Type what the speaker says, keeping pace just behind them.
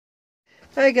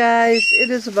Hi guys, it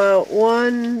is about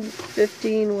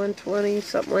 1:15, 1:20,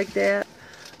 something like that.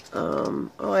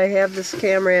 I have this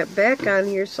camera back on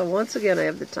here, so once again I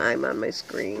have the time on my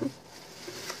screen.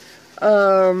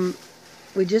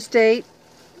 We just ate,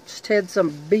 just had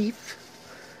some beef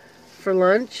for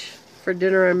lunch. For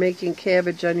dinner I'm making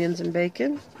cabbage, onions, and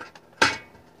bacon.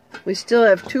 We still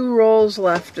have 2 rolls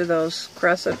left of those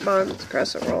crescent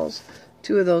rolls.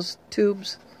 2 of those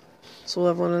tubes. So we'll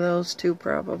have one of those too,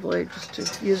 probably, just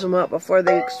to use them up before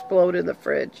they explode in the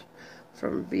fridge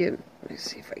from being... Let me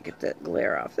see if I get that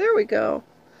glare off. There we go.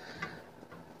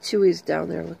 Chewy's down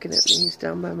there looking at me. He's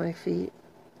down by my feet.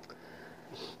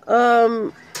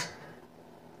 What's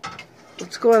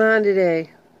going on today?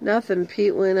 Nothing.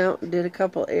 Pete went out and did a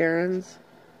couple errands.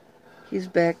 He's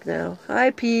back now.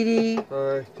 Hi, Petey.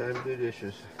 Hi, time to do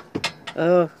dishes.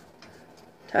 Oh,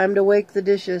 time to wake the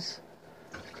dishes.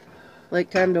 Like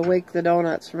time to wake the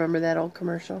donuts. Remember that old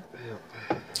commercial?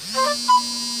 Yep.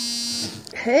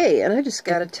 Hey, and I just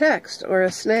got a text or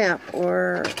a snap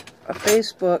or a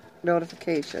Facebook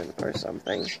notification or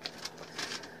something.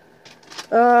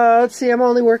 Let's see, I'm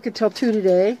only working till 2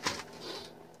 today.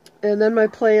 And then my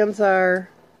plans are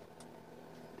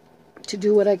to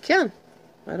do what I can.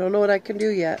 I don't know what I can do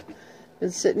yet.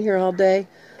 Been sitting here all day.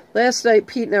 Last night,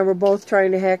 Pete and I were both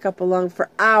trying to hack up a lung for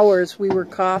hours. We were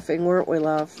coughing, weren't we,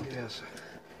 love? Yes.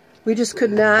 We just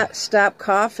could not stop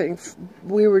coughing.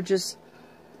 We were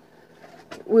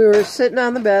sitting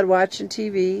on the bed watching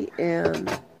TV,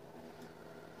 and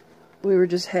we were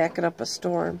just hacking up a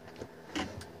storm.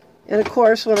 And of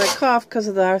course, when I cough, because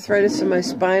of the arthritis in my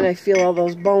spine, I feel all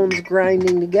those bones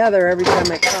grinding together every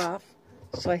time I cough.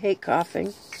 So I hate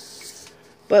coughing.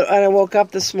 But when I woke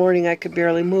up this morning, I could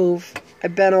barely move. I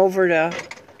bent over to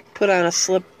put on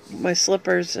my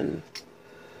slippers, and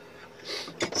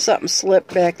something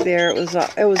slipped back there.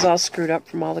 It was all screwed up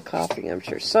from all the coughing, I'm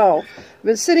sure. So I've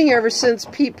been sitting here ever since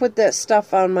Pete put that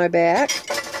stuff on my back,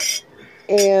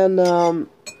 and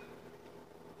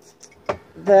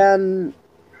then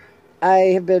I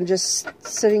have been just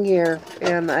sitting here,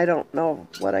 and I don't know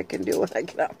what I can do when I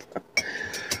get up.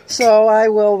 So I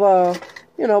will,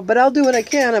 but I'll do what I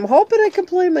can. I'm hoping I can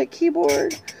play my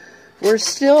keyboard. We're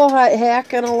still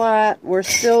hacking a lot. We're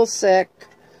still sick.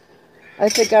 I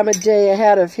think I'm a day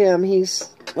ahead of him.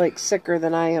 He's, like, sicker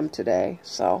than I am today.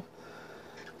 So,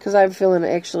 because I'm feeling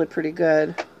actually pretty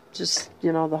good. Just,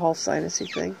 the whole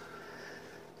sinusy thing.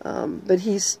 But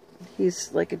he's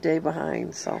like a day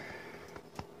behind, so.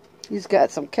 He's got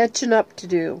some catching up to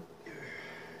do.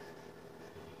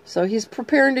 So he's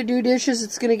preparing to do dishes.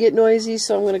 It's going to get noisy,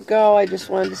 so I'm going to go. I just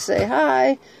wanted to say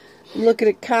hi. I'm looking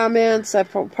at comments. I'll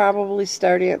probably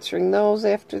start answering those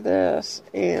after this.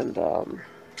 And I'll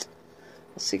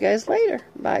see you guys later.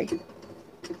 Bye.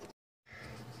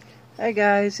 Hi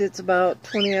guys, it's about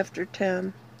 20 after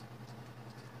 10.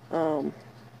 And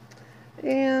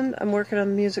I'm working on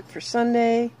the music for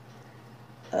Sunday.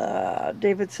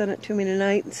 David sent it to me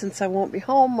tonight, and since I won't be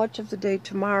home much of the day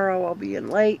tomorrow, I'll be in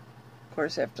late. Of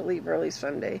course, I have to leave early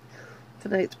Sunday.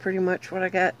 Tonight's pretty much what I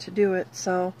got to do it,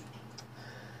 so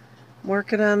I'm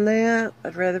working on that.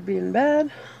 I'd rather be in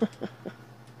bed.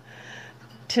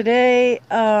 Today,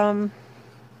 I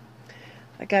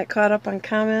got caught up on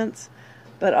comments,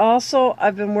 but also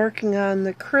I've been working on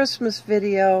the Christmas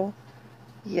video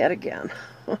yet again.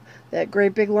 That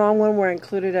great big long one where I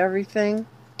included everything.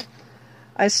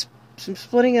 I'm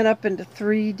splitting it up into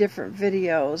 3 different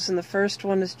videos, and the first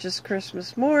one is just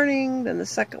Christmas morning, then the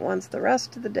second one's the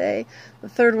rest of the day, the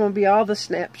third one will be all the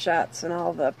snapshots and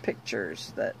all the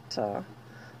pictures that,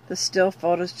 the still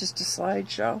photos, just a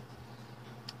slideshow.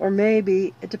 Or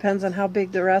maybe, it depends on how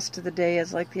big the rest of the day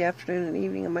is, like the afternoon and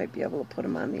evening, I might be able to put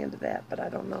them on the end of that, but I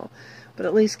don't know. But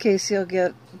at least Casey will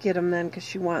get them then, because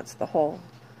she wants the whole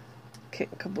kit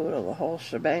and caboodle, the whole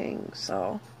shebang,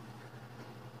 so...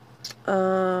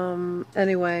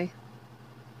 Anyway,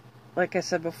 like I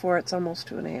said before, it's almost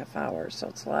 2.5 hours, so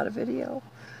it's a lot of video.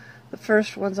 The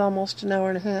first one's almost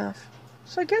 1.5 hours.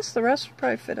 So I guess the rest would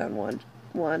probably fit on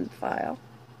one file.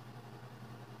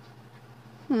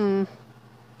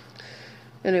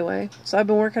 Anyway, so I've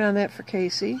been working on that for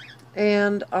Casey.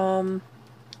 And,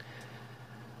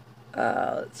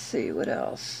 let's see, what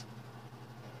else?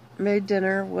 Made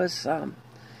dinner was,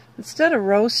 instead of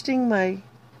roasting my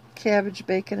cabbage,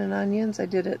 bacon, and onions, I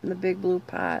did it in the big blue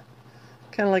pot.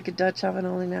 Kind of like a Dutch oven,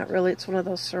 only not really. It's one of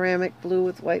those ceramic blue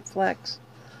with white flecks.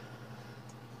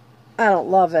 I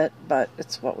don't love it, but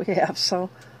it's what we have,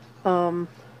 so.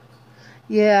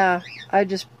 Yeah, I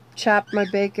just chopped my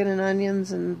bacon and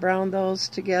onions and browned those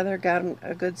together. Got them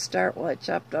a good start while I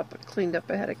chopped up and cleaned up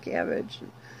a head of cabbage.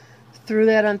 And threw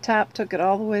that on top, took it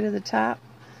all the way to the top,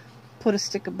 put a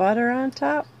stick of butter on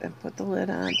top, and put the lid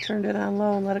on, turned it on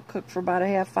low, and let it cook for about a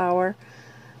half hour.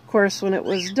 Of course, when it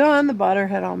was done, the butter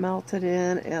had all melted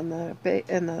in, and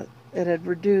it had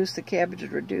reduced, the cabbage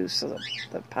had reduced, so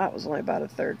the pot was only about a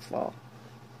third full.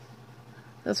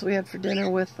 That's what we had for dinner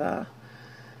with the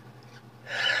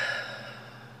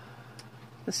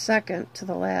second to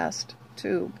the last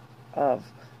tube of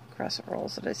crescent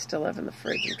rolls that I still have in the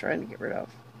fridge and trying to get rid of.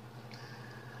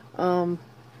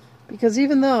 Because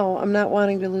even though I'm not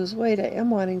wanting to lose weight, I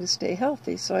am wanting to stay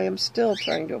healthy, so I am still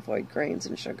trying to avoid grains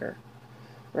and sugar.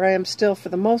 Or I am still, for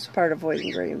the most part,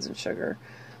 avoiding grains and sugar.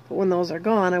 But when those are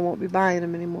gone, I won't be buying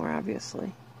them anymore,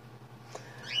 obviously.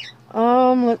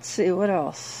 Let's see, what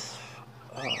else?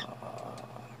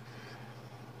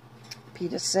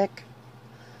 Pete is sick.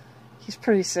 He's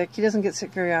pretty sick. He doesn't get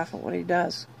sick very often. When he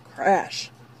does,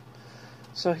 crash.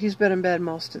 So he's been in bed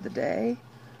most of the day.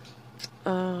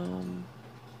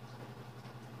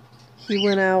 He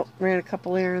went out, ran a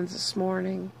couple errands this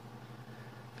morning.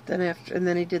 But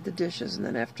then he did the dishes, and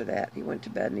then after that he went to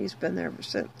bed, and he's been there ever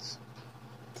since.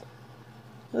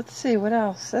 Let's see, what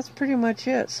else? That's pretty much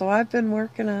it. So I've been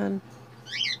working on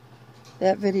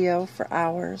that video for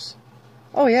hours.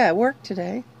 Oh yeah, I worked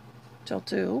today till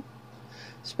 2.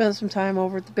 Spent some time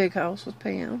over at the big house with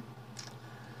Pam.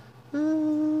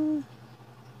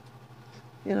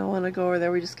 You know, when I go over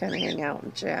there, we just kind of hang out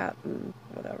and chat and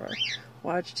whatever.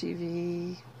 Watch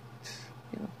TV,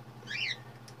 you know.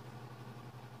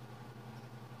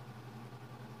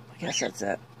 I guess that's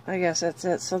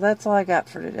it. So that's all I got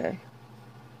for today.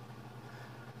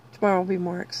 Tomorrow will be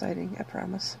more exciting, I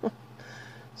promise.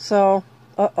 So,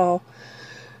 I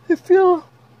feel...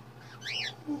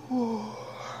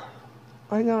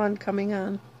 I know I'm coming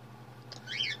on.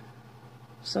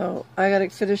 So, I gotta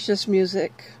finish this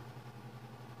music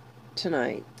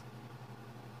tonight.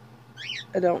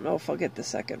 I don't know if I'll get the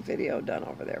second video done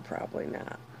over there. Probably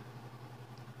not.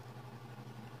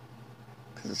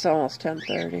 Because it's almost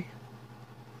 10:30.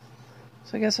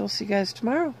 So I guess I'll see you guys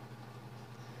tomorrow.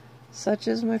 Such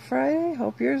is my Friday.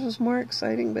 Hope yours was more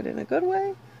exciting, but in a good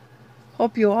way.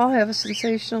 Hope you all have a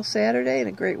sensational Saturday and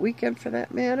a great weekend for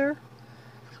that matter.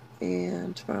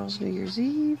 And tomorrow's New Year's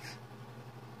Eve.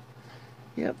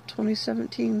 Yep,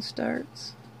 2017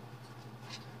 starts.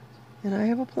 And I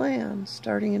have a plan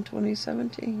starting in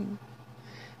 2017.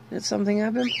 And it's something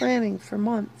I've been planning for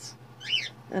months.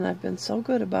 And I've been so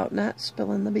good about not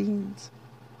spilling the beans.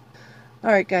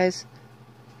 Alright guys,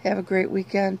 have a great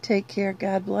weekend. Take care,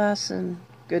 God bless, and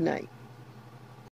good night.